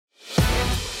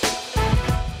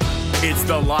It's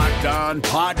the Locked On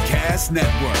Podcast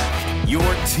Network, your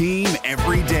team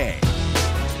every day.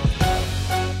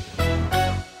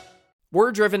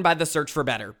 We're driven by the search for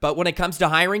better, but when it comes to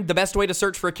hiring, the best way to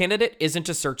search for a candidate isn't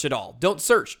to search at all. Don't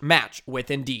search, match with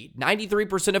Indeed.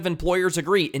 93% of employers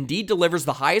agree Indeed delivers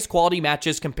the highest quality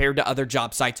matches compared to other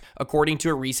job sites, according to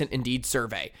a recent Indeed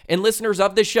survey. And listeners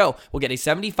of this show will get a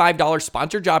 $75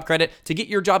 sponsored job credit to get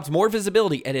your jobs more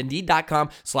visibility at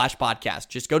Indeed.com/podcast.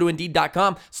 Just go to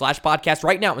Indeed.com/podcast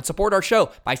right now and support our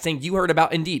show by saying you heard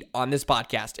about Indeed on this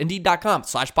podcast.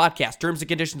 Indeed.com/podcast. Terms and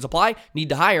conditions apply. Need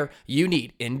to hire? You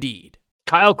need Indeed.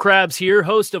 Kyle Krabs here,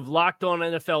 host of Locked On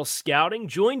NFL Scouting.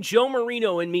 Join Joe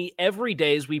Marino and me every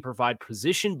day as we provide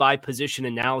position-by-position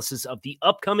analysis of the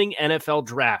upcoming NFL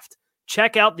Draft.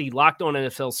 Check out the Locked On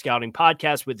NFL Scouting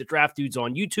podcast with the Draft Dudes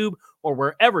on YouTube or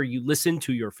wherever you listen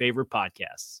to your favorite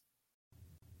podcasts.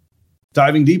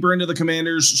 Diving deeper into the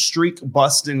Commanders'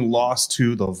 streak-busting loss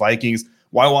to the Vikings,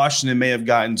 why Washington may have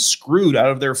gotten screwed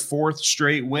out of their fourth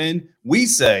straight win, we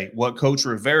say what Coach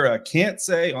Rivera can't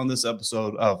say on this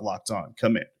episode of Locked On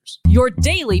Commanders. Your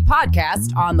daily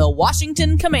podcast on the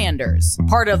Washington Commanders,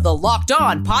 part of the Locked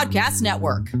On Podcast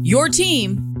Network, your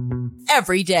team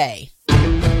every day.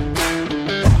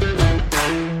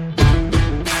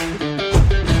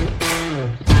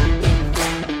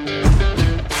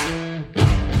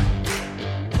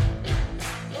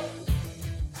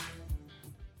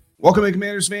 Welcome,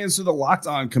 Commanders fans, to the Locked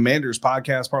On Commanders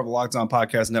podcast, part of the Locked On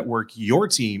Podcast Network, your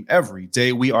team every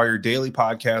day. We are your daily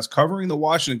podcast covering the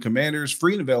Washington Commanders,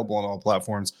 free and available on all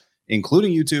platforms,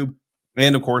 including YouTube,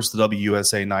 and, of course, the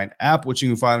WUSA 9 app, which you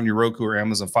can find on your Roku or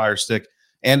Amazon Fire Stick.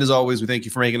 And, as always, we thank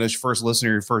you for making us your first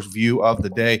listener, your first view of the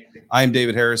day. I am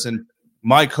David Harrison,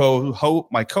 my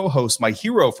co-host, my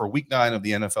hero for Week 9 of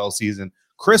the NFL season,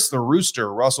 Chris the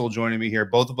Rooster Russell, joining me here,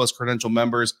 both of us credential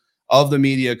members of the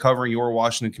media covering your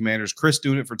Washington Commanders. Chris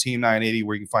doing it for Team 980,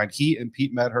 where you can find he and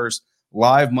Pete Medhurst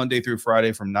live Monday through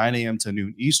Friday from 9 a.m. to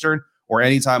noon Eastern or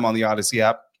anytime on the Odyssey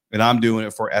app. And I'm doing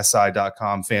it for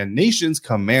SI.com, Fan Nation's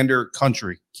Commander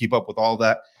Country. Keep up with all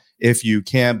that if you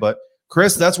can. But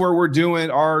Chris, that's where we're doing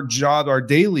our job, our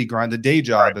daily grind, the day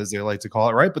job, as they like to call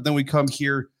it, right? But then we come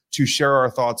here to share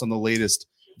our thoughts on the latest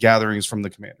gatherings from the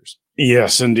Commanders.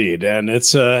 Yes, indeed. And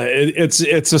it's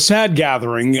a sad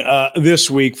gathering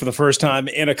this week for the first time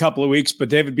in a couple of weeks. But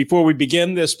David, before we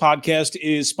begin, this podcast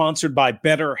is sponsored by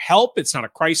BetterHelp. It's not a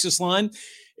crisis line.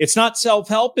 It's not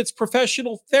self-help. It's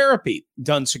professional therapy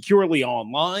done securely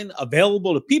online,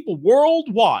 available to people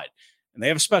worldwide. And they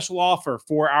have a special offer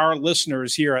for our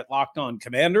listeners here at Locked On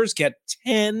Commanders. Get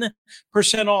 10%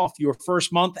 off your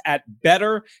first month at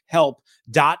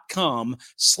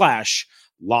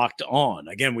betterhelp.com/Locked On.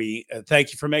 Again, we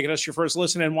thank you for making us your first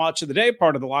listen and watch of the day,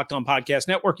 part of the Locked On Podcast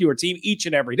Network, your team each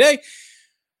and every day.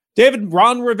 David,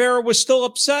 Ron Rivera was still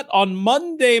upset on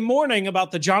Monday morning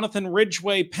about the Jonathan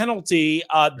Ridgeway penalty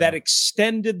that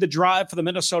extended the drive for the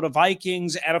Minnesota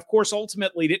Vikings and, of course,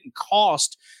 ultimately didn't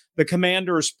cost the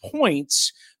Commanders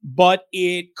points, but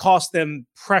it cost them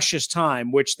precious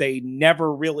time, which they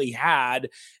never really had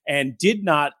and did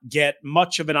not get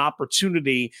much of an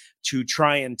opportunity to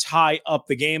try and tie up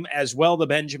the game. As well, the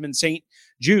Benjamin St.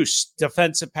 Juice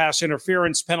defensive pass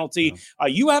interference penalty.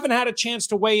 You haven't had a chance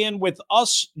to weigh in with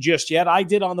us just yet. I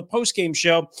did on the postgame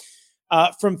show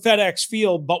from FedEx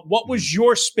Field, but what was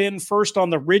your spin first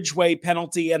on the Ridgeway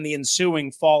penalty and the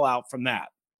ensuing fallout from that?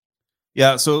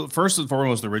 Yeah, so first and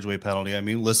foremost, the Ridgeway penalty. I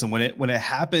mean, listen, when it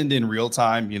happened in real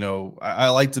time, you know, I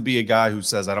like to be a guy who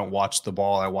says I don't watch the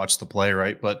ball, I watch the play,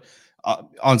 right? But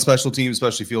on special teams,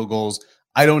 especially field goals,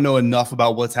 I don't know enough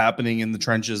about what's happening in the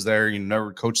trenches there. You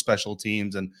never coach special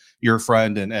teams, and your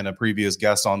friend and a previous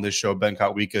guest on this show, Ben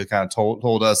Kotwika, kind of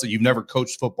told us that you've never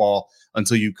coached football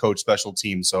until you coach special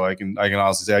teams. So I can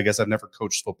honestly say I guess I've never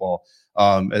coached football,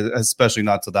 especially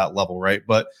not to that level, right?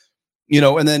 But you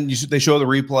know, and then they show the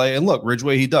replay, and look,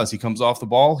 Ridgeway, he comes off the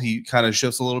ball, he kind of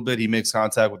shifts a little bit, he makes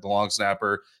contact with the long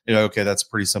snapper. You know, okay, that's a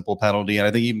pretty simple penalty, and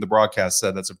I think even the broadcast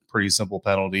said that's a pretty simple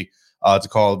penalty to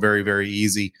call it very, very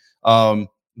easy. But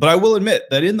I will admit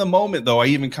that in the moment, though, I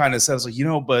even kind of says, like, you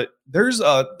know, but there's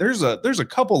a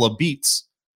couple of beats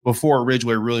before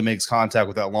Ridgeway really makes contact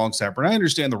with that long snapper, and I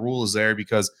understand the rule is there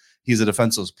because he's a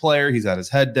defensive player, he's got his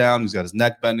head down, he's got his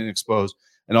neck bent and exposed,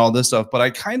 and all this stuff. But I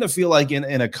kind of feel like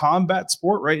in a combat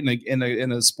sport, right,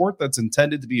 in a sport that's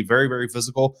intended to be very, very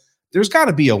physical, there's got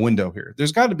to be a window here.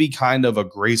 There's got to be kind of a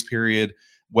grace period,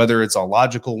 whether it's a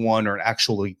logical one or an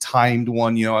actually timed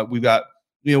one. You know, we've got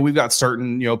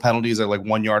certain, penalties that are like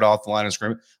 1 yard off the line of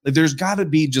scrimmage. Like, there's got to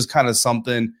be just kind of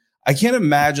something. I can't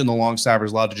imagine the long snapper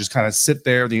is allowed to just kind of sit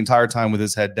there the entire time with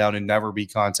his head down and never be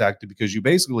contacted, because you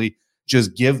basically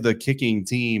just give the kicking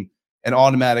team an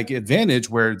automatic advantage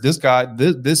where this guy,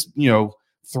 this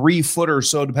 3 foot or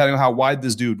so, depending on how wide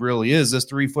this dude really is, this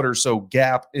 3 foot or so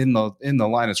gap in the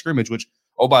line of scrimmage, which,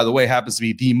 oh, by the way, happens to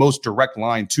be the most direct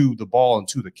line to the ball and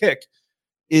to the kick,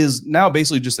 is now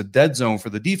basically just a dead zone for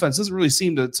the defense. Doesn't really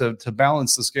seem to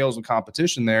balance the scales of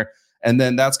competition there. And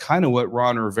then that's kind of what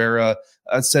Ron Rivera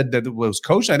said that was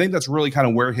coached. I think that's really kind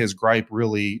of where his gripe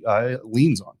really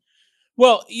leans on.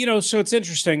 Well, so it's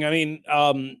interesting. I mean,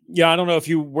 I don't know if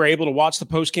you were able to watch the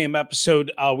post-game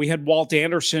episode. We had Walt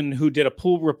Anderson, who did a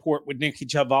pool report with Nikki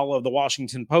Chavala of the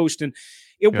Washington Post, and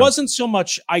it wasn't so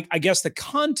much, I guess, the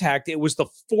contact. It was the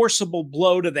forcible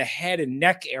blow to the head and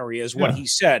neck area is what he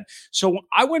said. So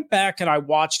I went back and I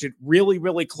watched it really,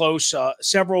 really close.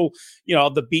 Several,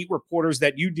 of the beat reporters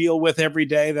that you deal with every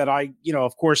day that I,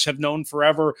 of course, have known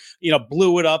forever,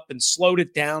 blew it up and slowed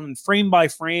it down and frame by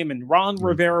frame. And Ron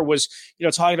Rivera was,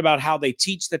 talking about how they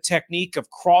teach the technique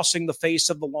of crossing the face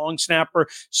of the long snapper,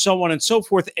 so on and so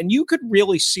forth. And you could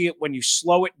really see it when you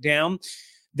slow it down,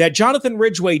 that Jonathan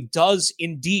Ridgway does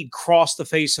indeed cross the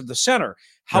face of the center.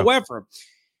 However,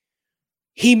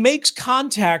 he makes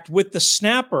contact with the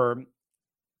snapper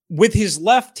with his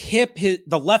left hip,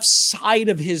 the left side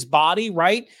of his body,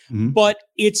 right? Mm-hmm. But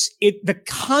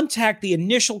the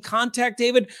initial contact,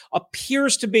 David,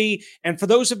 appears to be, and for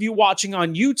those of you watching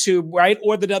on YouTube, right,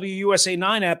 or the WUSA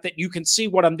 9 app that you can see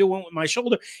what I'm doing with my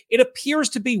shoulder, it appears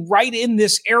to be right in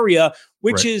this area,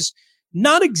 which is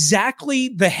not exactly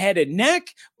the head and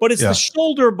neck, but it's the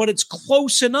shoulder, but it's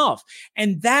close enough.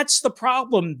 And that's the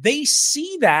problem. They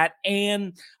see that.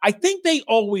 And I think they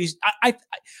always, I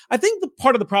think the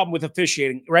part of the problem with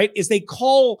officiating, right, is they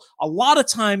call a lot of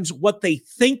times what they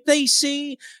think they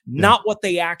see, not what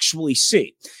they actually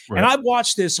see. Right. And I've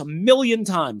watched this a million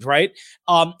times, right?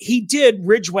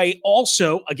 Ridgway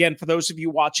also, again, for those of you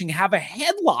watching, have a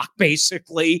headlock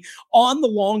basically on the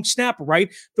long snapper,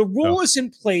 right? The rule is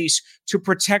in place to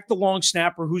protect the long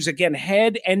snapper, who's, again,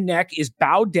 head and neck is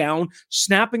bowed down,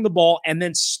 snapping the ball, and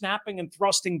then snapping and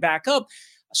thrusting back up.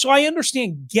 So I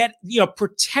understand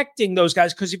protecting those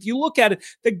guys, because if you look at it,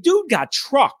 the dude got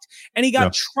trucked, and he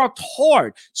got trucked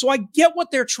hard. So I get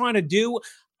what they're trying to do.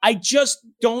 I just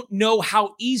don't know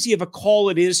how easy of a call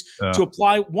it is to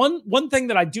apply. One thing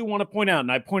that I do want to point out,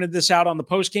 and I pointed this out on the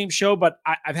post-game show, but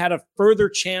I've had a further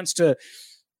chance to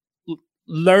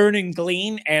learn and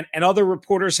glean, and other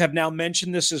reporters have now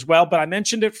mentioned this as well, but I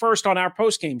mentioned it first on our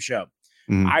post-game show.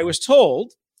 I was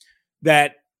told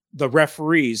that the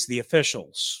referees, the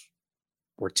officials,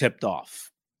 were tipped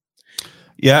off.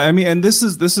 Yeah, I mean, and this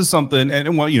is something,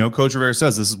 and what Coach Rivera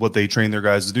says, this is what they train their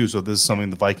guys to do. So this is something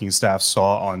the Viking staff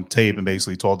saw on tape and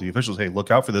basically told the officials, hey,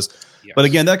 look out for this. Yes. But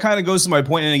again, that kind of goes to my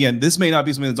point. And again, this may not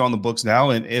be something that's on the books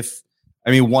now. And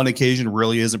one occasion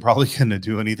really isn't probably going to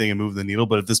do anything and move the needle.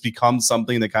 But if this becomes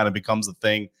something that kind of becomes a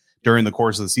thing during the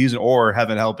course of the season, or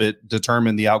heaven help it,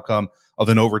 determine the outcome of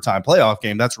an overtime playoff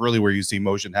game, that's really where you see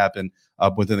motion happen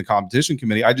within the competition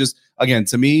committee.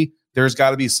 To me, there's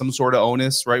got to be some sort of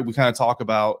onus, right? We kind of talk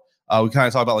about like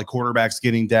quarterbacks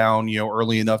getting down,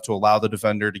 early enough to allow the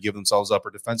defender to give themselves up, or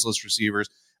defenseless receivers.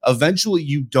 Eventually,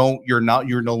 you're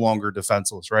no longer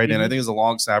defenseless, right? Mm-hmm. And I think as a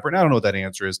long snapper, and I don't know what that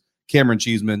answer is. Cameron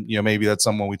Cheeseman, maybe that's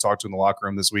someone we talked to in the locker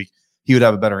room this week. He would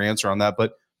have a better answer on that.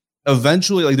 But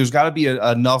eventually, there's got to be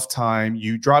enough time.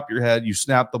 You drop your head, you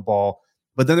snap the ball,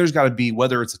 but then there's got to be,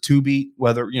 whether it's a 2-beat,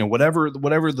 whether whatever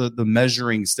the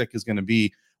measuring stick is going to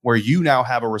be, where you now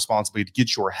have a responsibility to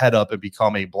get your head up and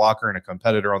become a blocker and a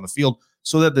competitor on the field,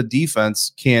 so that the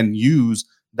defense can use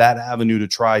that avenue to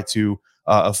try to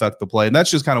affect the play. And that's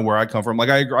just kind of where I come from. Like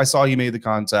I saw he made the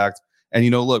contact. And,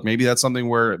 look, maybe that's something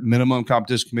where minimum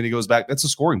competition committee goes back. That's a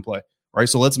scoring play, right?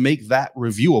 So let's make that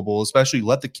reviewable, especially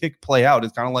let the kick play out.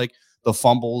 It's kind of like the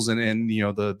fumbles and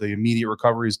the immediate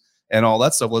recoveries and all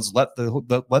that stuff. Let's let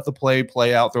the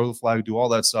play out, throw the flag, do all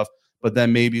that stuff. But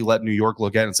then maybe let New York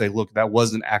look at it and say, look, that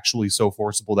wasn't actually so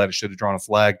forcible that it should have drawn a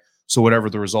flag. So whatever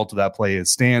the result of that play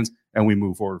is stands, and we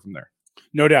move forward from there.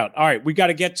 No doubt. All right, we got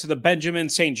to get to the Benjamin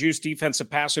St. Juste defensive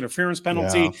pass interference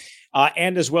penalty,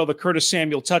 and as well the Curtis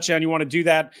Samuel touchdown. You want to do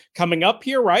that coming up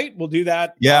here, right? We'll do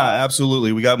that. Yeah,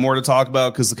 absolutely. We got more to talk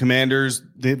about, because the Commanders,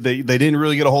 they didn't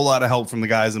really get a whole lot of help from the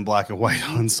guys in black and white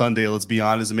on Sunday, let's be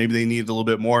honest, and maybe they needed a little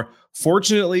bit more.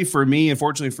 Fortunately for me, and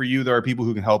fortunately for you, there are people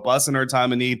who can help us in our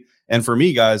time of need. And for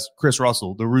me, guys, Chris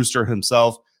Russell, the Rooster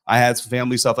himself, I had some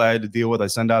family stuff that I had to deal with. I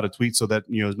sent out a tweet so that,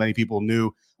 as many people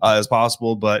knew as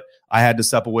possible, but I had to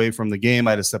step away from the game.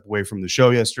 I had to step away from the show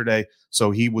yesterday.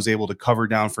 So he was able to cover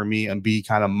down for me and be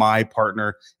kind of my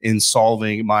partner in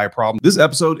solving my problem. This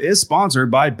episode is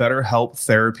sponsored by BetterHelp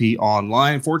Therapy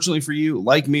Online. Fortunately for you,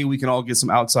 like me, we can all get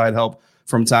some outside help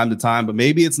from time to time, but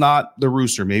maybe it's not the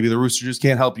Rooster. Maybe the Rooster just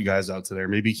can't help you guys out today. Or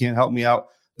maybe he can't help me out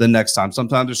the next time.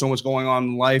 Sometimes there's so much going on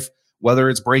in life, whether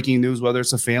it's breaking news, whether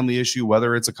it's a family issue,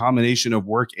 whether it's a combination of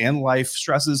work and life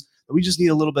stresses, that we just need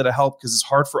a little bit of help because it's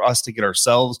hard for us to get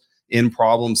ourselves in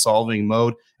problem solving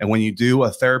mode. And when you do,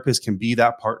 a therapist can be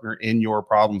that partner in your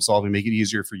problem solving, make it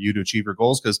easier for you to achieve your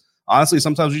goals. Because honestly,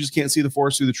 sometimes we just can't see the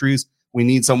forest through the trees. We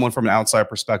need someone from an outside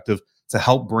perspective to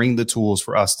help bring the tools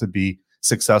for us to be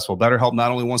successful. BetterHelp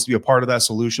not only wants to be a part of that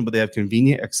solution, but they have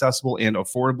convenient, accessible, and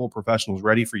affordable professionals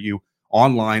ready for you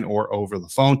online or over the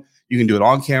phone. You can do it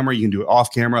on camera. You can do it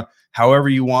off camera, however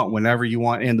you want, whenever you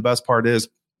want. And the best part is,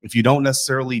 if you don't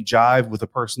necessarily jive with a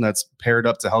person that's paired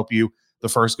up to help you the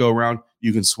first go around,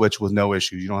 you can switch with no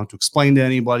issues. You don't have to explain to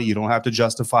anybody. You don't have to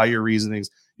justify your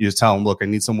reasonings. You just tell them, look, I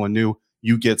need someone new.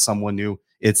 You get someone new.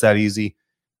 It's that easy.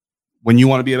 When you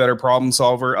want to be a better problem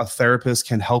solver, a therapist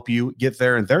can help you get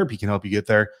there, and therapy can help you get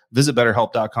there. Visit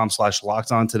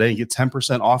BetterHelp.com/lockedon today and get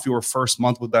 10% off your first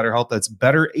month with BetterHelp. That's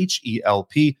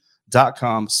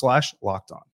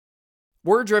BetterHelp.com/lockedon.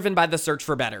 We're driven by the search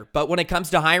for better, but when it comes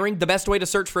to hiring, the best way to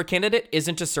search for a candidate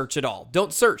isn't to search at all.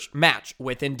 Don't search, match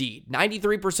with Indeed.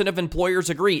 93% of employers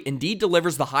agree Indeed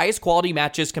delivers the highest quality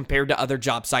matches compared to other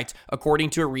job sites, according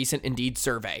to a recent Indeed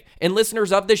survey. And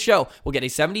listeners of this show will get a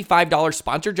 $75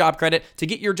 sponsored job credit to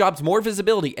get your jobs more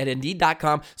visibility at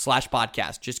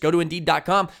Indeed.com/podcast. Just go to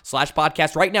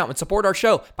Indeed.com/podcast right now and support our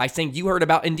show by saying you heard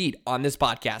about Indeed on this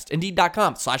podcast.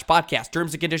 Indeed.com/podcast.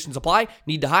 Terms and conditions apply.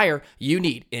 Need to hire? You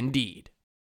need Indeed.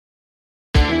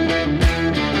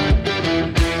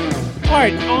 All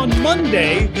right, on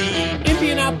Monday, the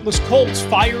Indianapolis Colts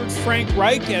fired Frank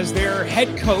Reich as their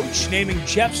head coach, naming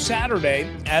Jeff Saturday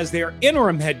as their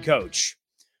interim head coach.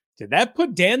 Did that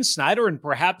put Dan Snyder in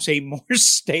perhaps a more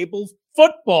stable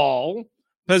football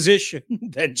position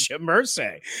than Jim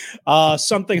Irsay?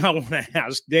 Something I want to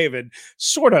ask David,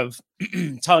 sort of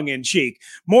tongue-in-cheek.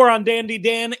 More on Dandy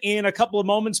Dan in a couple of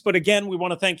moments, but again, we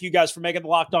want to thank you guys for making the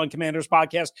Locked On Commanders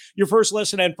podcast your first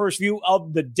listen and first view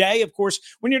of the day. Of course,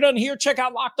 when you're done here, check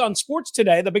out Locked On Sports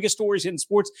Today, the biggest stories in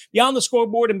sports beyond the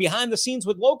scoreboard and behind the scenes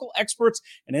with local experts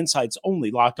and insights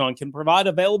only Locked On can provide,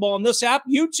 available on this app,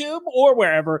 YouTube, or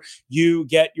wherever you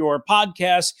get your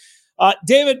podcasts.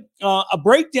 David, a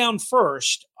breakdown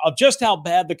first of just how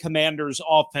bad the Commanders'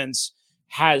 offense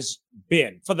has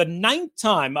been. For the ninth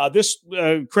time, this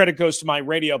credit goes to my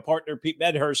radio partner, Pete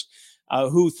Medhurst,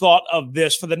 who thought of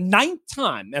this for the ninth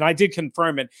time, and I did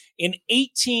confirm it, in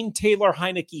 18 Taylor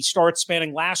Heinicke starts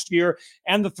spanning last year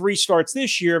and the 3 starts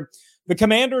this year, the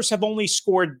Commanders have only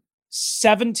scored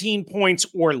 17 points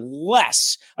or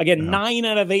less. Again, 9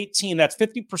 out of 18. That's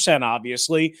 50%,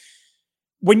 obviously.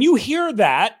 When you hear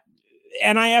that,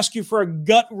 and I ask you for a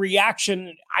gut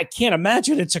reaction, I can't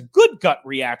imagine it's a good gut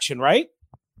reaction, right?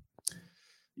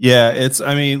 Yeah,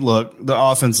 look, the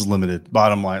offense is limited,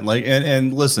 bottom line.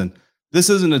 And listen, this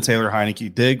isn't a Taylor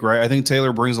Heinicke dig, right? I think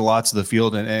Taylor brings a lot to the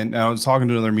field. And I was talking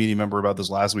to another media member about this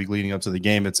last week leading up to the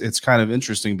game. It's kind of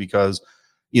interesting because,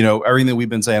 everything that we've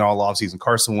been saying all offseason,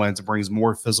 Carson Wentz brings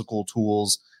more physical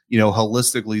tools,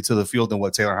 holistically to the field than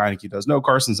what Taylor Heinicke does. No,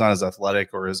 Carson's not as athletic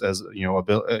or his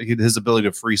ability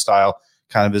to freestyle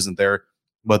kind of isn't there,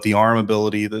 but the arm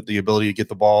ability, the ability to get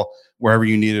the ball wherever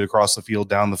you need it across the field,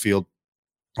 down the field,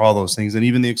 all those things, and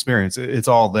even the experience, it's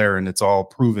all there and it's all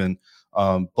proven.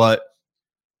 But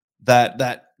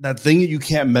that thing that you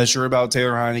can't measure about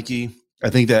Taylor Heinicke, I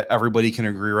think that everybody can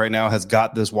agree right now, has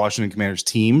got this Washington Commanders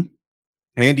team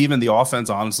and even the offense,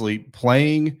 honestly,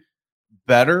 playing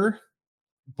better,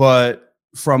 but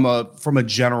from a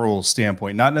general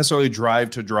standpoint, not necessarily drive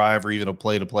to drive or even a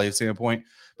play to play standpoint,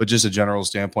 but just a general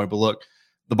standpoint. But look,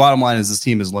 the bottom line is this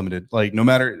team is limited. Like, no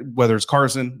matter whether it's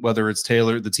Carson, whether it's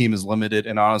Taylor, the team is limited.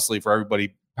 And honestly, for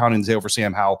everybody pounding the table for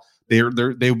Sam Howell, they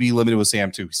would be limited with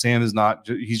Sam too. Sam is not,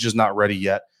 he's just not ready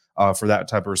yet for that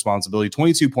type of responsibility.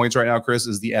 22 points right now, Chris,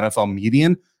 is the NFL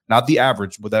median, not the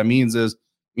average. What that means is,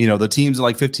 the teams in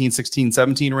like 15, 16,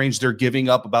 17 range, they're giving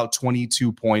up about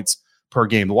 22 points per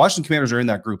game. The Washington Commanders are in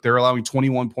that group. They're allowing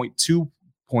 21.2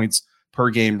 points per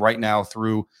game right now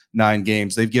through 9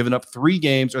 games. They've given up 3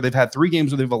 games, or they've had 3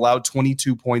 games where they've allowed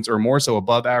 22 points or more, so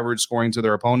above average scoring to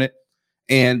their opponent.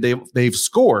 And they've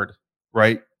scored,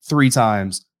 right, 3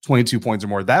 times, 22 points or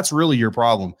more. That's really your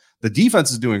problem. The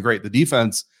defense is doing great. The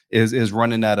defense is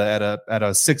running at a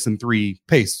 6-3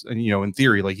 pace. And, in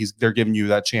theory, like they're giving you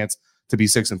that chance to be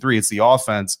 6-3. It's the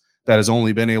offense that has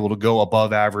only been able to go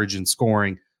above average in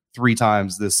scoring 3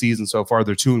 times this season so far.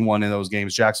 They're 2-1 in those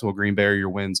games. Jacksonville, Green Bay are your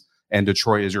wins, and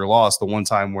Detroit is your loss. The one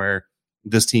time where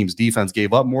this team's defense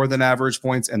gave up more than average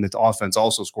points and the offense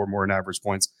also scored more than average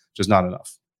points, just not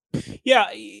enough. Yeah.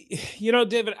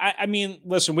 David, I mean,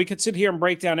 listen, we could sit here and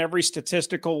break down every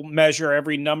statistical measure,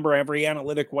 every number, every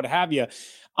analytic, what have you.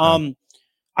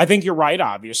 I think you're right.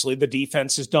 Obviously, the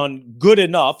defense has done good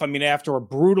enough. I mean, after a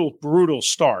brutal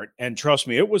start, and trust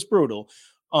me, it was brutal.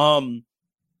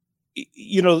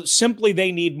 Simply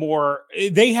they need more.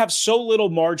 They have so little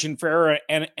margin for error.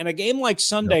 And a game like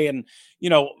Sunday, and,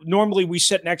 normally we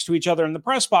sit next to each other in the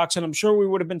press box, and I'm sure we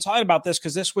would have been talking about this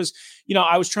because this was,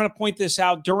 I was trying to point this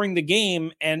out during the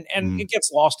game, and it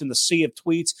gets lost in the sea of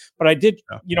tweets. But I did,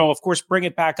 of course, bring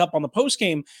it back up on the post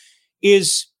game.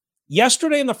 Is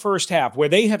yesterday in the first half, where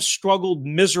they have struggled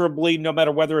miserably, no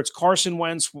matter whether it's Carson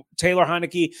Wentz, Taylor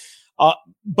Heinicke,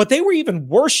 but they were even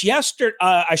worse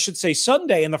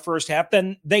Sunday in the first half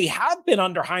than they have been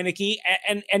under Heinicke,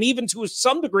 and even to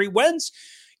some degree Wentz,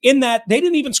 in that they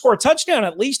didn't even score a touchdown.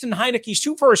 At least in Heinicke's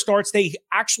 2 first starts, they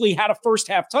actually had a first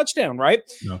half touchdown, right?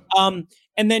 No.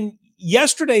 And then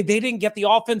yesterday they didn't get the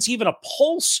offense even a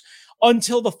pulse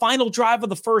until the final drive of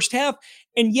the first half,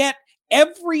 and yet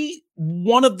every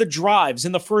one of the drives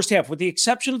in the first half, with the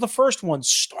exception of the first one,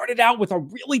 started out with a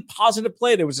really positive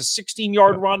play. There was a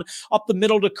 16-yard run up the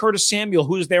middle to Curtis Samuel,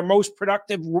 who's their most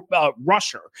productive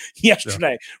rusher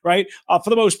yesterday, right?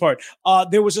 For the most part.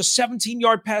 There was a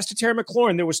 17-yard pass to Terry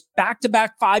McLaurin. There was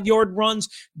back-to-back 5-yard runs.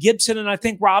 Gibson and I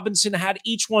think Robinson had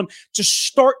each one to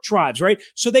start drives, right?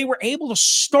 So they were able to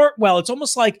start well. It's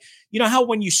almost like, how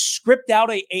when you script out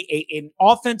an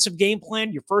offensive game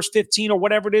plan, your first 15 or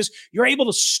whatever it is, you're able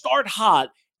to start hot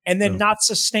and then not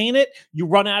sustain it. You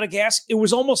run out of gas. It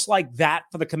was almost like that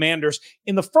for the Commanders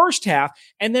in the first half.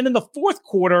 And then in the fourth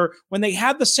quarter, when they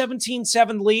had the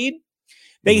 17-7 lead,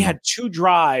 they had 2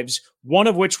 drives, one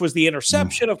of which was the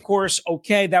interception, of course.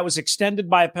 Okay, that was extended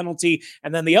by a penalty.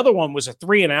 And then the other one was a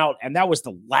 3-and-out, and that was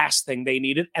the last thing they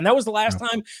needed. And that was the last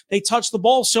time they touched the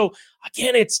ball. So,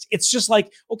 again, it's just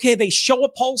like, okay, they show a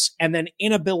pulse and then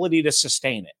inability to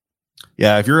sustain it.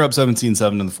 Yeah, if you're up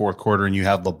 17-7 in the fourth quarter and you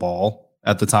have the ball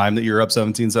at the time that you're up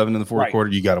 17-7 in the fourth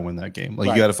quarter, you got to win that game.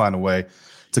 You got to find a way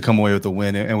to come away with the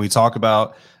win. And we talk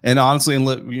about, and honestly,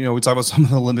 we talk about some of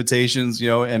the limitations,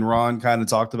 and Ron kind of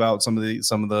talked about some of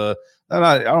the,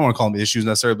 I don't want to call them issues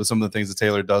necessarily, but some of the things that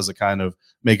Taylor does that kind of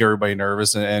make everybody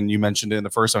nervous. And you mentioned it in the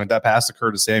first time, that pass to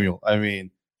Curtis Samuel. I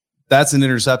mean, that's an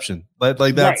interception.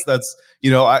 That's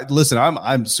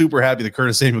I'm super happy that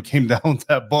Curtis Samuel came down with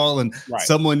that ball, and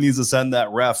someone needs to send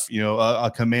that ref,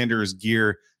 a Commander's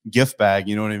gear gift bag.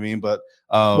 You know what I mean? But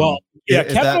if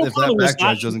that back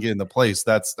judge doesn't get into place,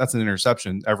 that's an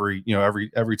interception every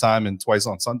time and twice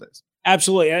on Sundays.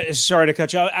 Absolutely. Sorry to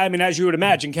cut you out. I mean, as you would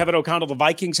imagine, Kevin O'Connell, the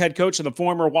Vikings head coach and the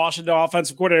former Washington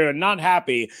offensive coordinator, are not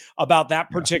happy about that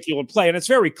particular play. And it's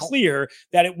very clear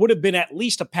that it would have been at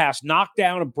least a pass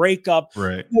knockdown, a breakup,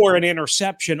 or an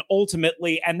interception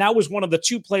ultimately. And that was one of the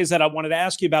 2 plays that I wanted to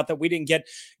ask you about that we didn't get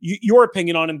your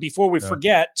opinion on. And before we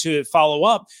forget to follow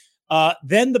up,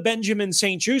 then the Benjamin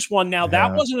St. Juste one. Now,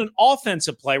 that wasn't an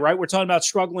offensive play, right? We're talking about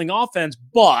struggling offense,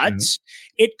 but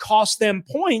it cost them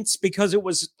points because it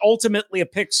was ultimately a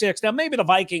pick 6. Now, maybe the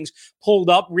Vikings pulled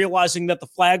up, realizing that the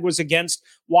flag was against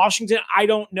Washington. I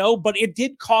don't know, but it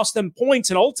did cost them points,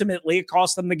 and ultimately it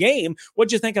cost them the game.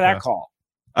 What'd you think of that call?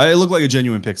 It looked like a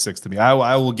genuine pick 6 to me.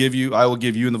 I will give you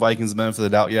and the Vikings the benefit of the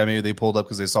doubt. Yeah, maybe they pulled up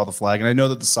because they saw the flag, and I know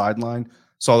that the sideline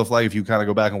saw the flag. If you kind of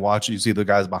go back and watch it, you see the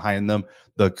guys behind them.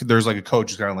 There's like a coach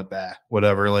who's kind of like,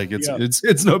 whatever. Like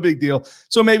it's no big deal.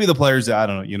 So maybe the players, I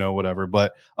don't know, whatever.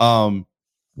 But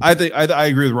I think I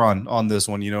agree with Ron on this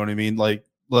one. You know what I mean? Like,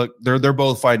 look, they're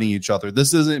both fighting each other.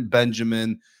 This isn't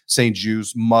Benjamin St.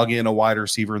 Juste mugging a wide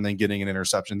receiver and then getting an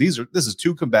interception. This is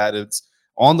 2 combatants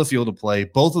on the field of play.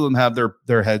 Both of them have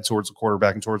their head towards the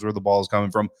quarterback and towards where the ball is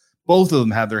coming from. Both of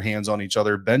them have their hands on each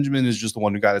other. Benjamin is just the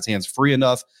one who got his hands free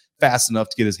enough, fast enough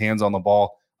to get his hands on the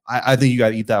ball. I think you got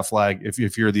to eat that flag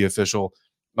if you're the official.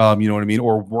 You know what I mean?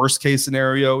 Or worst case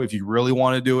scenario, if you really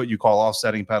want to do it, you call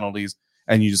offsetting penalties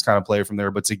and you just kind of play from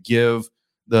there. But to give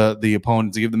the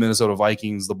opponent, to give the Minnesota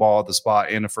Vikings the ball at the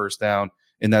spot and a first down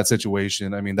in that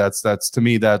situation, I mean, that's to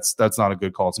me, that's not a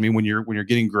good call. To me, when you're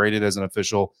getting graded as an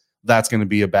official, that's going to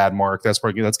be a bad mark. That's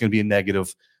going to be a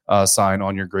negative sign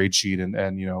on your grade sheet. And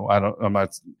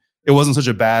it wasn't such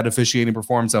a bad officiating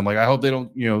performance. I'm like, I hope they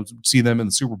don't, see them in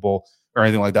the Super Bowl or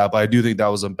anything like that. But I do think that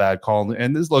was a bad call.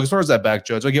 And as far as that back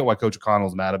judge, I get why Coach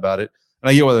O'Connell's mad about it. And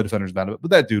I get why the defender's mad at it,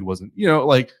 but that dude wasn't,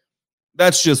 like,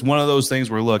 that's just one of those things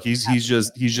where, look, he's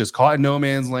just caught in no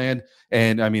man's land.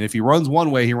 And I mean, if he runs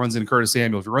one way, he runs in Curtis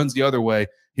Samuel. If he runs the other way,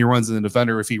 he runs in the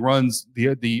defender. If he runs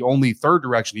the only third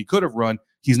direction he could have run,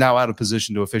 he's now out of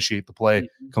position to officiate the play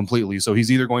completely. So he's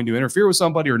either going to interfere with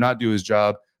somebody or not do his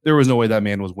job. There was no way that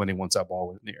man was winning once that ball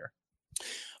went in the air.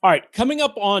 All right, coming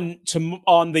up on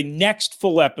the next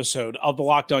full episode of the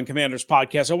Locked On Commanders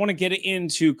podcast, I want to get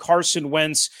into Carson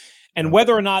Wentz and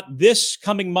whether or not this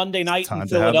coming Monday night in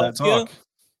Philadelphia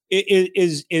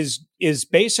is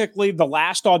basically the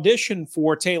last audition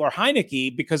for Taylor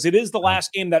Heinicke, because it is the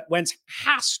last game that Wentz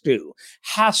has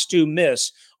to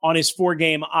miss on his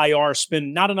 4-game IR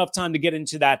spin. Not enough time to get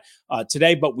into that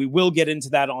today, but we will get into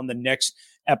that on the next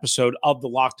episode of the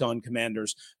Locked On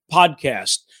Commanders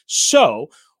podcast. So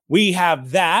we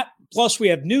have that. Plus, we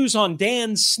have news on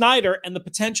Dan Snyder and the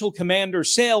potential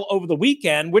Commanders sale over the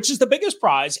weekend, which is the biggest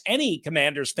prize any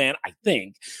Commanders fan, I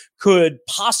think, could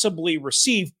possibly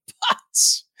receive.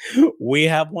 But we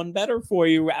have one better for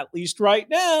you, at least right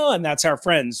now, and that's our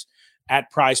friends at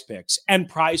Prize Picks and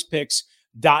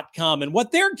PrizePicks.com. And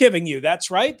what they're giving you, that's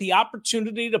right, the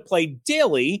opportunity to play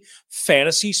daily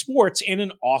fantasy sports in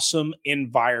an awesome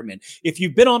environment. If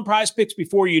you've been on Prize Picks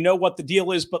before, you know what the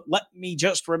deal is, but let me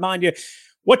just remind you,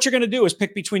 what you're going to do is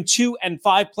pick between 2 and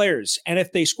 5 players. And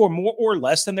if they score more or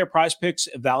less than their Prize Picks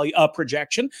value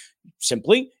projection,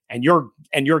 simply, and your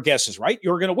guess is right,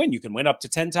 you're going to win. You can win up to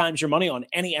 10 times your money on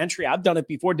any entry. I've done it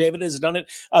before. David has done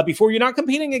it before. You're not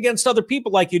competing against other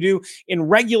people like you do in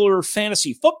regular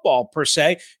fantasy football, per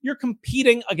se. You're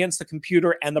competing against the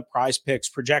computer and the Prize Picks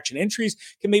projection. Entries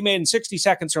can be made in 60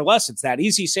 seconds or less. It's that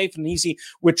easy, safe, and easy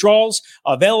withdrawals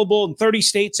available in 30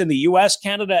 states in the U.S.,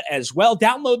 Canada as well.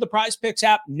 Download the Prize Picks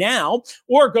app now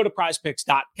or go to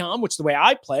prizepicks.com, which is the way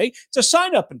I play, to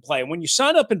sign up and play. And when you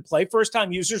sign up and play,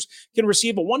 first-time users can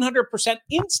receive a 100%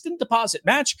 instant deposit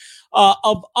match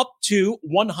of up to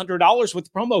 $100 with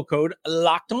the promo code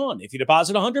Locked On. If you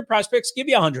deposit 100, Prize Picks give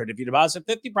you 100. If you deposit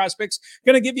 50, Prize Picks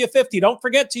going to give you 50. Don't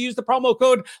forget to use the promo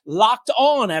code Locked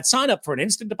On at sign up for an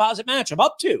instant deposit match of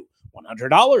up to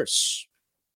 $100.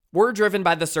 We're driven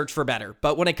by the search for better,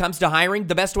 but when it comes to hiring,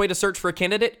 the best way to search for a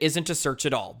candidate isn't to search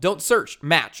at all. Don't search,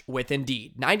 match with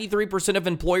Indeed. 93% of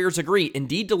employers agree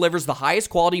Indeed delivers the highest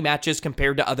quality matches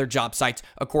compared to other job sites,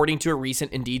 according to a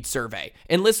recent Indeed survey.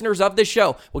 And listeners of this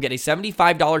show will get a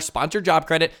 $75 sponsored job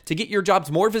credit to get your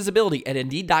jobs more visibility at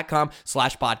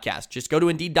Indeed.com/podcast. Just go to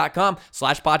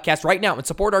Indeed.com/podcast right now and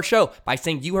support our show by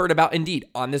saying you heard about Indeed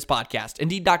on this podcast.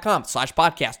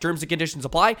 Indeed.com/podcast. Terms and conditions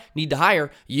apply. Need to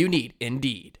hire? You need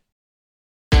Indeed.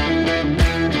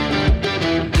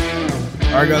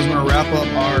 All right, guys, we're going to wrap up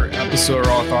our episode,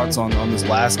 our thoughts on this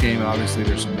last game. And obviously,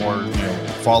 there's some more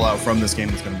fallout from this game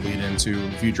that's going to bleed into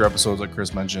future episodes, like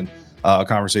Chris mentioned, a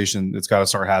conversation that's got to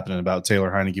start happening about Taylor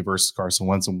Heinicke versus Carson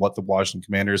Wentz and what the Washington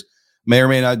Commanders may or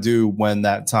may not do when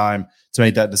that time to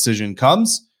make that decision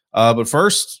comes. But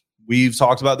first, we've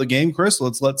talked about the game, Chris.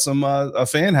 Let's let a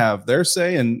fan have their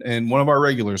say. And one of our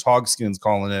regulars, Hogskins,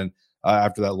 calling in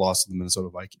after that loss to the Minnesota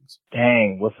Vikings.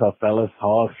 Dang, what's up, fellas?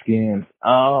 Hogskins.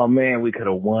 Oh man, we could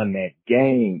have won that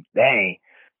game. Dang.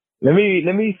 Let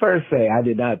me first say I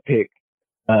did not pick.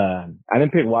 I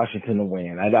didn't pick Washington to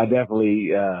win. I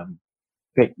definitely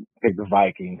picked the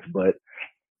Vikings, but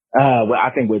what I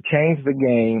think what changed the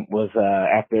game was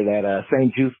after that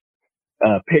St. Juice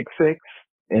pick six,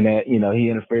 and that he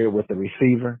interfered with the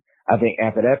receiver. I think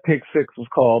after that pick six was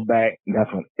called back,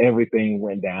 that's when everything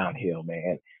went downhill,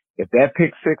 man. If that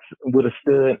pick six would have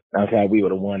stood, okay, we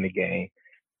would have won the game.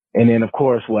 And then, of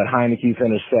course, what Heinicke's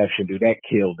interception, dude, that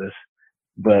killed us.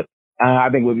 But I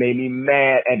think what made me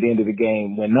mad at the end of the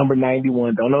game, when number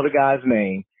 91, don't know the guy's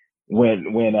name, when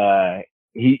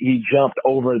he jumped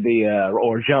over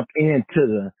or jumped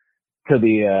into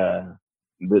the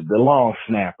long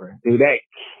snapper, dude, that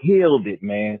killed it,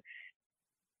 man.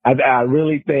 I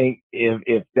really think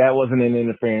if that wasn't an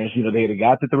interference, they'd have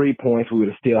got the 3 points. We would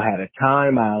have still had a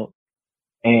timeout,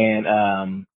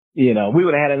 and we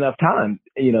would have had enough time.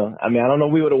 I don't know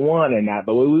if we would have won or not,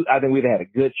 but I think we'd have had a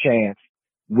good chance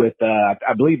with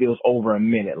I believe it was over a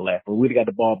minute left. But we'd have got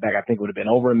the ball back. I think it would have been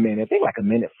over a minute. I think like a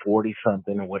minute 40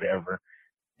 something or whatever,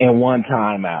 and one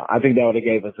timeout. I think that would have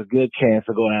gave us a good chance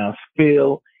to go down,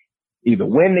 still either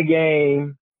win the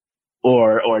game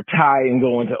or tie and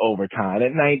go into overtime.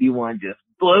 That 91 just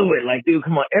blew it. Like, dude,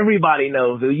 come on. Everybody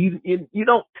knows, dude, you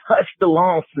don't touch the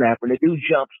long snapper. The dude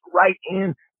jumps right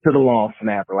into the long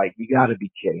snapper. Like, you got to be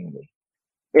kidding me.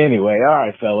 Anyway, all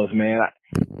right, fellas, man.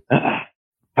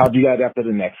 Talk to you guys after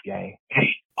the next game.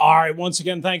 All right. Once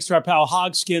again, thanks to our pal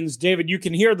Hogskins. David, you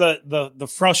can hear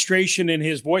the frustration in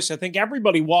his voice. I think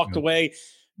everybody walked away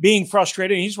being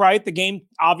frustrated. He's right. The game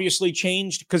obviously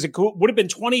changed because it would have been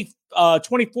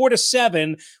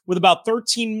 24-7 with about 12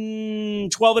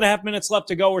 and a half minutes left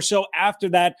to go or so after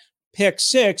that pick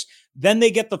six. Then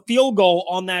they get the field goal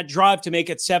on that drive to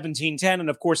make it 17-10. And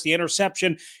of course, the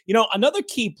interception. Another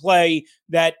key play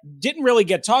that didn't really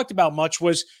get talked about much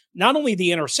was not only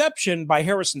the interception by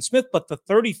Harrison Smith, but the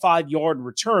 35-yard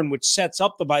return, which sets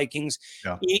up the Vikings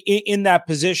in that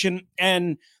position.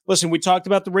 And listen, we talked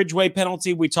about the Ridgeway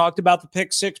penalty. We talked about the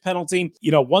pick six penalty.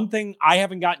 One thing I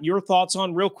haven't gotten your thoughts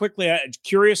on real quickly. I'm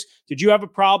curious, did you have a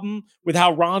problem with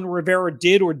how Ron Rivera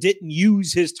did or didn't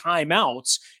use his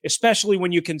timeouts, especially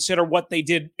when you consider what they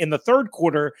did in the third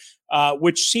quarter,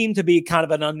 which seemed to be kind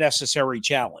of an unnecessary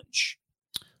challenge?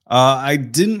 I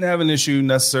didn't have an issue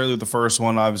necessarily with the first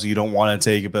one. Obviously, you don't want to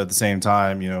take it, but at the same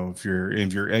time, if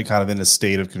you're kind of in a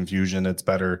state of confusion, it's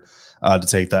better to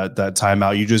take that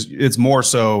timeout. It's more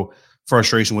so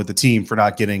frustration with the team for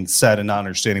not getting set and not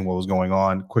understanding what was going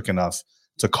on quick enough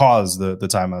to cause the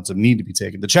timeouts that need to be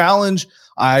taken. The challenge,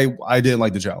 I didn't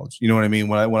like the challenge. You know what I mean?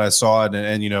 When I saw it,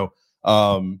 and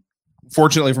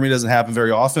fortunately for me, it doesn't happen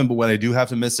very often. But when I do have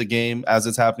to miss a game as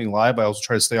it's happening live, I also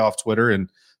try to stay off Twitter. And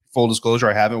full disclosure,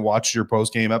 I haven't watched your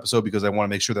post-game episode because I want to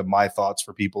make sure that my thoughts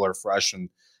for people are fresh and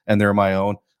they're my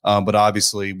own. But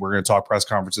obviously, we're going to talk press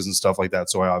conferences and stuff like that.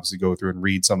 So I obviously go through and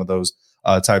read some of those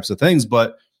types of things.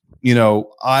 But,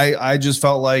 I just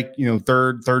felt like,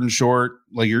 third and short,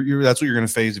 like that's what you're going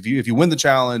to face. If you win the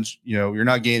challenge, you're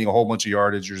not gaining a whole bunch of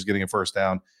yardage. You're just getting a first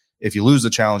down. If you lose the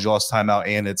challenge, you lost timeout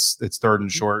and it's third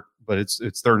and short, but it's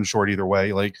third and short either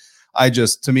way. Like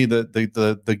to me,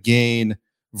 the gain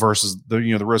versus the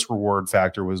risk reward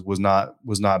factor was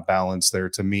not balanced there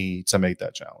to me to make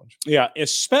that challenge. Yeah,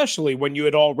 especially when you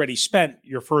had already spent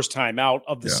your first time out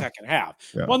of the second half.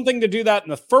 Yeah. One thing to do that in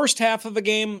the first half of the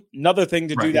game, another thing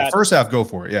to do that. First half, go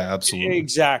for it. Yeah, absolutely.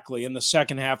 Exactly. In the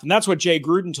second half. And that's what Jay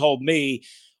Gruden told me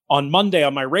on Monday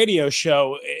on my radio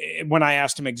show when I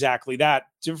asked him exactly that.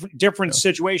 Different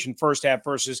situation, first half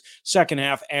versus second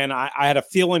half. And I had a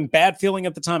bad feeling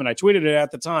at the time, and I tweeted it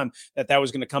at the time, that was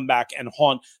going to come back and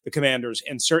haunt the Commanders.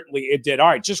 And certainly it did. All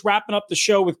right, just wrapping up the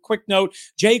show with a quick note.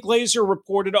 Jay Glazer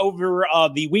reported over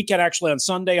the weekend, actually on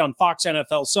Sunday, on Fox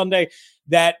NFL Sunday,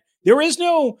 that there is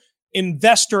no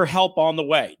investor help on the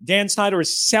way. Dan Snyder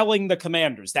is selling the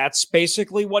Commanders. That's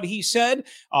basically what he said.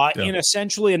 In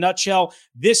essentially a nutshell,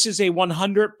 this is a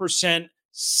 100%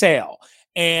 sale.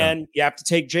 And you have to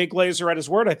take Jay Glazer at his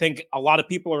word. I think a lot of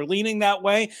people are leaning that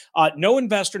way. No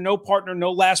investor, no partner,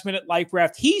 no last-minute life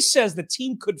raft. He says the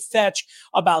team could fetch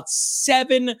about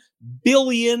 $7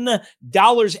 billion.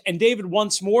 And David,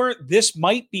 once more, this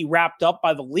might be wrapped up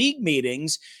by the league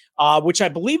meetings, which I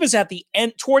believe is at the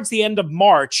end, towards the end of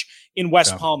March in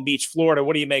West Palm Beach, Florida.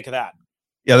 What do you make of that?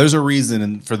 Yeah, there's a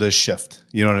reason for this shift.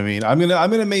 You know what I mean? I'm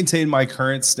gonna maintain my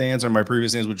current stance or my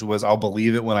previous stance, which was I'll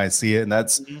believe it when I see it. And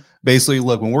that's basically,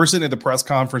 look, when we're sitting at the press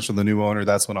conference for the new owner,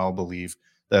 that's when I'll believe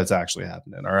that's actually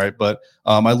happening. All right. But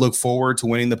I look forward to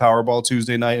winning the Powerball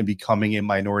Tuesday night and becoming a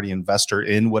minority investor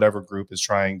in whatever group is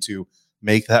trying to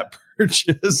make that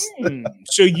purchase.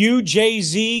 So you,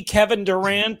 Jay-Z, Kevin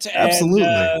Durant, absolutely,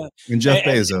 and Jeff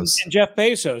Bezos. And Jeff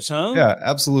Bezos, huh? Yeah,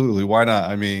 absolutely. Why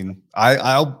not? I mean,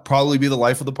 I'll probably be the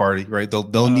life of the party, right?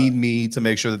 They'll need me to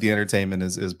make sure that the entertainment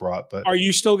is brought. But are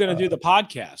you still going to do the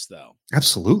podcast though?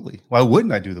 Absolutely. Why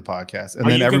wouldn't I do the podcast? And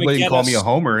then everybody can call me a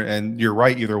homer, and you're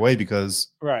right either way because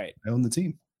I own the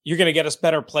team. You're going to get us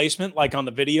better placement, like on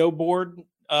the video board.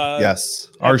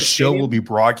 Yes, our show will be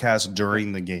broadcast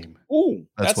during the game. Ooh,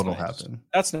 that's what'll happen.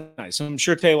 That's nice. I'm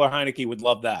sure Taylor Heinicke would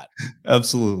love that.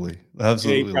 Absolutely.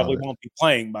 He probably won't be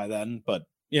playing by then, but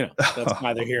that's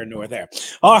neither here nor there.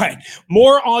 All right,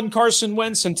 more on Carson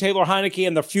Wentz and Taylor Heinicke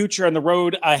and the future and the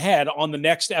road ahead on the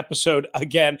next episode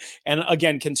again. And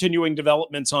again, continuing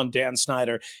developments on Dan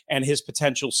Snyder and his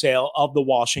potential sale of the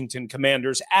Washington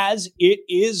Commanders as it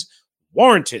is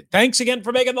warranted. Thanks again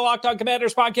for making the Locked On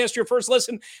Commanders podcast your first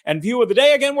listen and view of the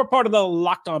day. Again, we're part of the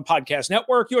Locked On Podcast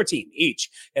Network, your team each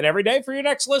and every day. For your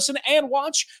next listen and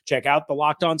watch, check out the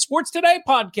Locked On Sports Today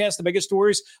podcast, the biggest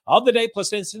stories of the day,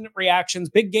 plus instant reactions,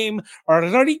 big game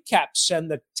recaps, and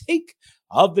the take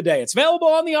of the day. It's available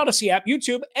on the Odyssey app,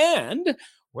 YouTube, and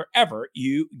wherever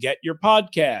you get your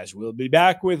podcast. We'll be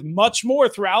back with much more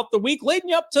throughout the week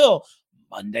leading up till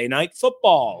Monday Night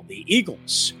Football. The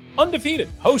Eagles undefeated,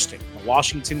 hosting the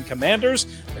Washington Commanders.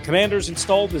 The Commanders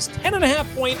installed as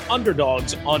 10.5-point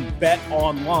underdogs on Bet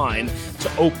Online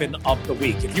to open up the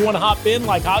week. If you want to hop in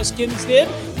like Hoskins did,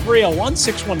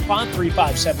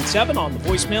 301-615-3577 on the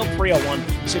voicemail,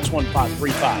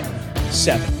 301-615-3577.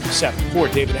 For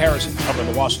David Harrison, covering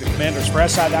the Washington Commanders for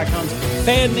SI.com's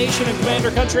Fan Nation and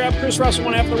Commander Country. I'm Chris Russell,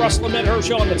 one half of the Russell and Medhurst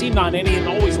Show on the Team 980 and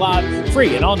always live,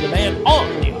 free and on demand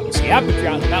on the Odyssey app. If you're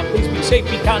out and about, please be safe,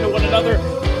 be kind to one another.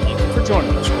 Thank you for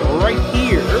joining us right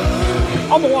here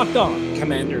on the Locked On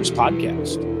Commanders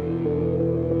podcast.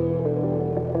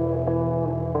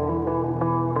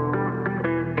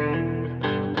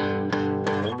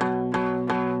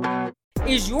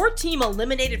 Is your team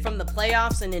eliminated from the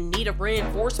playoffs and in need of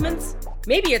reinforcements?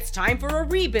 Maybe it's time for a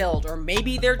rebuild, or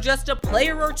maybe they're just a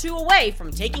player or two away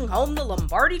from taking home the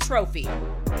Lombardi Trophy.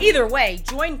 Either way,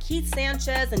 join Keith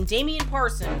Sanchez and Damian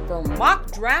Parson for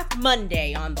Mock Draft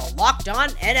Monday on the Locked On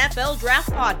NFL Draft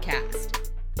Podcast.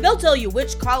 They'll tell you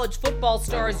which college football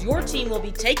stars your team will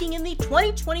be taking in the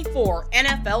 2024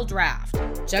 NFL Draft.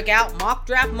 Check out Mock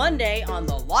Draft Monday on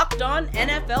the Locked On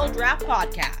NFL Draft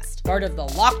Podcast, part of the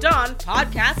Locked On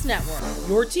Podcast Network,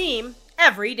 your team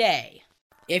every day.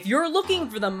 If you're looking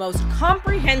for the most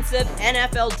comprehensive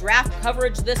NFL draft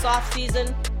coverage this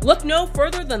offseason, look no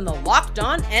further than the Locked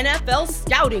On NFL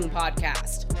Scouting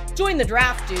Podcast. Join the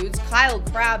draft dudes, Kyle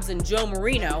Krabs and Joe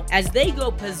Marino, as they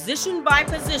go position by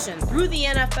position through the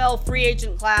NFL free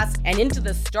agent class and into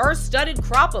the star-studded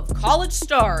crop of college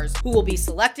stars who will be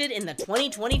selected in the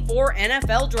 2024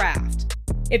 NFL Draft.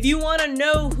 If you want to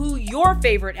know who your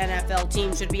favorite NFL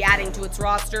team should be adding to its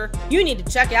roster, you need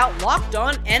to check out Locked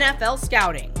On NFL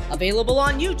Scouting, available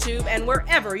on YouTube and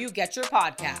wherever you get your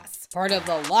podcasts. Part of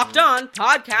the Locked On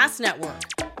Podcast Network,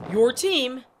 your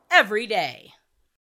team every day.